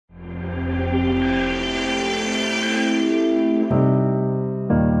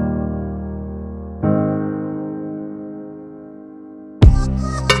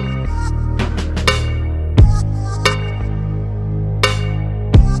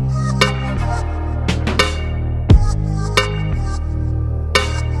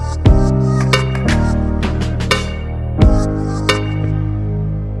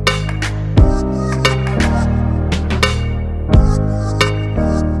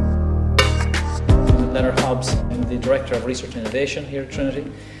Director of Research and Innovation here at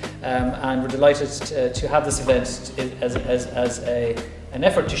Trinity, and we're delighted to have this event as an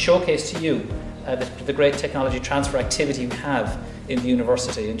effort to showcase to you the great technology transfer activity we have in the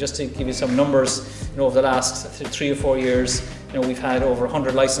university. And just to give you some numbers, over the last 3 or 4 years, we've had over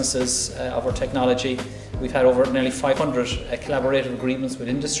 100 licenses of our technology. We've had over nearly 500 collaborative agreements with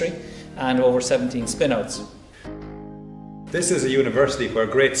industry and over 17 spin-outs. This is a university where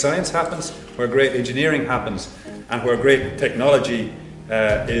great science happens, where great engineering happens, and where great technology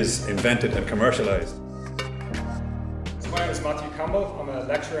is invented and commercialised. My name is Campbell. I'm a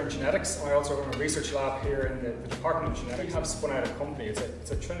lecturer in genetics. I also run a research lab here in the Department of Genetics. We have spun out a company.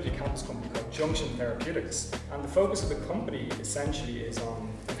 It's a Trinity campus company called Junction Therapeutics. And the focus of the company essentially is on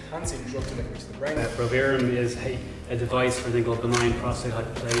enhancing drug delivery to the brain. Proverum is a device for a thing called benign prostate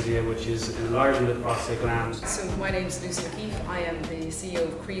hyperplasia, which is an enlargement of the prostate gland. So my name is O Keeffe. I am the CEO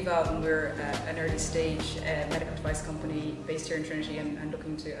of CroiValve, and we're an early stage medical device company based here in Trinity and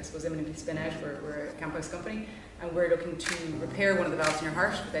looking to, I suppose, imminently spin out. We're a campus company, and we're looking to repair one of the valves in your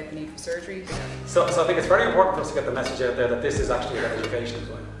heart without the need for surgery. So I think it's very important for us to get the message out there that this is actually about education as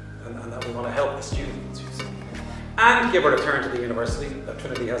well, and that we want to help the students use it. And give a return to the university, that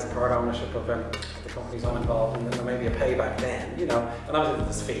Trinity has part ownership of the companies I'm involved in, and there may be a payback then, and obviously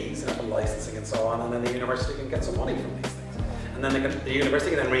there's fees and licensing and so on, and then the university can get some money from these things. And then the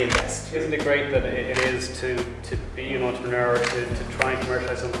university can then reinvest. Isn't it great that it is to be an entrepreneur, to try and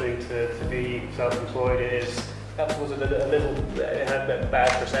commercialise something, to be self-employed? It is, that was it had a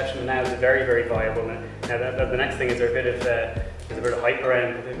bad perception, and now it's very, very viable. Now the next thing is there's a bit of hype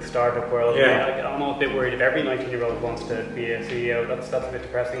around the startup world. Yeah. I'm a bit worried if every 19-year-old wants to be a CEO, that's a bit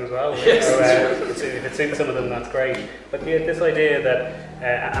depressing as well. Yes. So, if it suits some of them, that's great. But this idea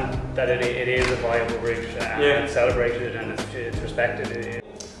that it is a viable route and it's celebrated and it's respected.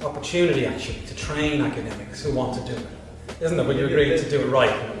 Opportunity actually to train academics who want to do it, isn't it? When you agree to do it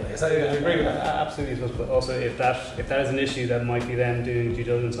right. Do you agree with that? Absolutely, but also if that is an issue, that might be them doing due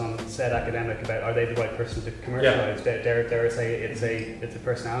diligence on said academic about are they the right person to commercialise. Dare say it's a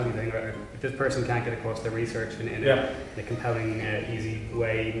personality thing. Or if this person can't get across their research in a compelling, easy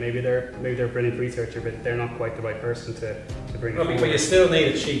way, maybe they're a brilliant researcher, but they're not quite the right person to bring it. But you still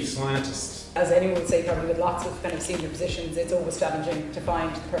need a chief scientist. As anyone would say, probably with lots of kind of senior positions, it's always challenging to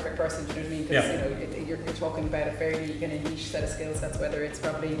find the perfect person. Do you know what I mean? Because you're talking about a fairly kind of niche set of skill sets, whether it's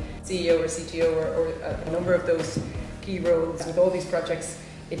probably CEO or CTO or a number of those key roles. With all these projects,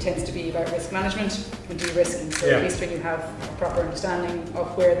 it tends to be about risk management and de-risking. So at least when you have a proper understanding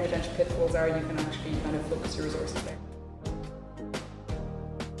of where the potential pitfalls are, you can actually kind of focus your resources there.